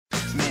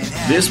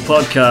This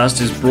podcast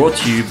is brought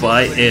to you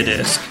by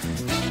AirDesk,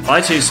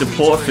 IT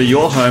support for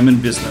your home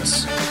and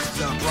business.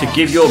 To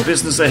give your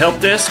business a help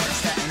desk,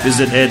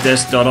 visit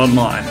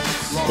airdesk.online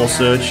or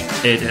search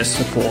AirDesk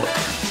support.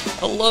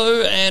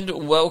 Hello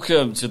and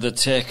welcome to the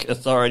Tech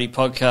Authority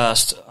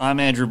podcast. I'm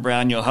Andrew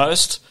Brown, your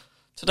host.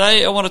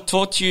 Today I want to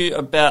talk to you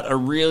about a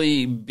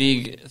really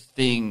big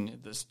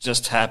thing that's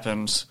just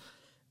happened.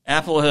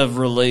 Apple have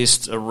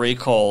released a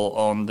recall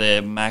on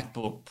their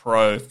MacBook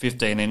Pro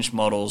 15-inch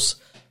models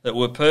that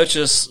were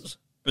purchased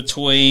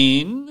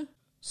between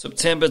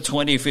September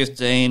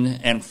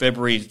 2015 and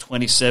February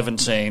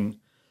 2017.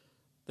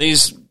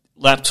 These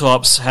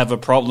laptops have a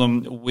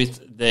problem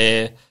with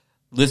their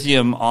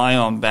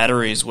lithium-ion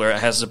batteries where it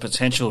has the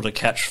potential to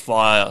catch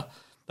fire.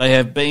 They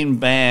have been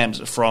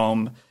banned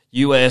from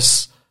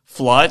US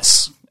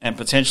flights and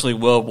potentially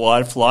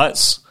worldwide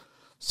flights.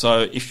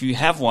 So if you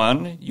have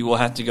one, you will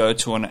have to go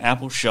to an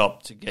Apple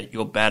shop to get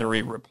your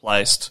battery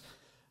replaced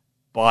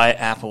by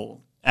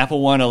Apple.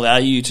 Apple won't allow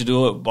you to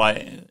do it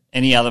by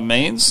any other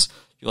means.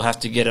 You'll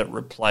have to get it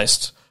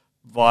replaced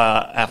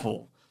via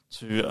Apple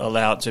to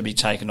allow it to be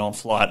taken on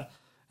flight.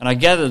 And I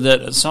gather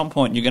that at some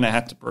point you're going to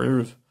have to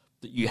prove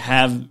that you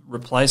have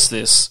replaced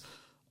this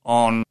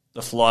on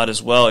the flight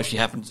as well if you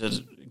happen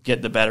to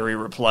get the battery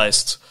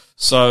replaced.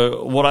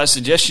 So what I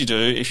suggest you do,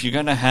 if you're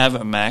going to have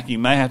a Mac, you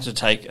may have to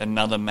take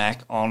another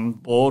Mac on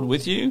board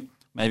with you.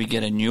 Maybe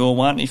get a newer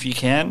one if you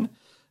can,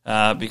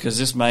 because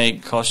this may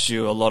cost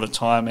you a lot of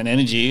time and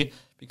energy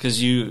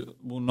because you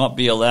will not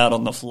be allowed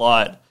on the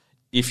flight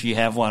if you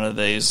have one of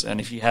these.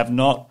 And if you have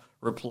not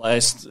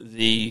replaced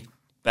the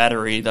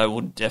battery, they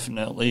will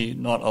definitely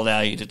not allow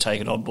you to take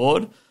it on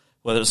board,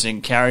 whether it's in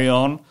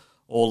carry-on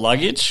or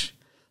luggage.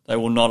 They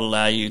will not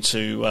allow you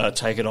to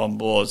take it on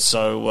board.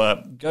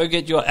 So go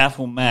get your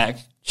Apple Mac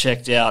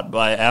checked out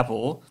by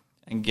Apple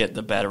and get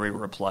the battery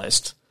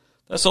replaced.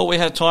 That's all we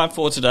have time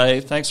for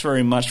today. Thanks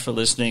very much for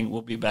listening.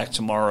 We'll be back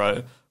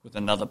tomorrow with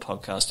another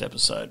podcast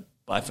episode.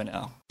 Bye for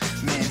now.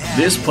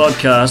 This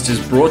podcast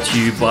is brought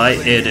to you by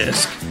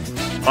AirDesk,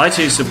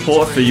 IT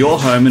support for your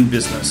home and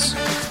business.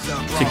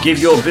 To give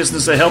your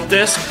business a help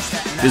desk,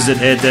 visit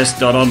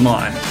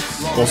airdesk.online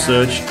or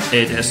search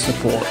AirDesk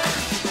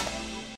support.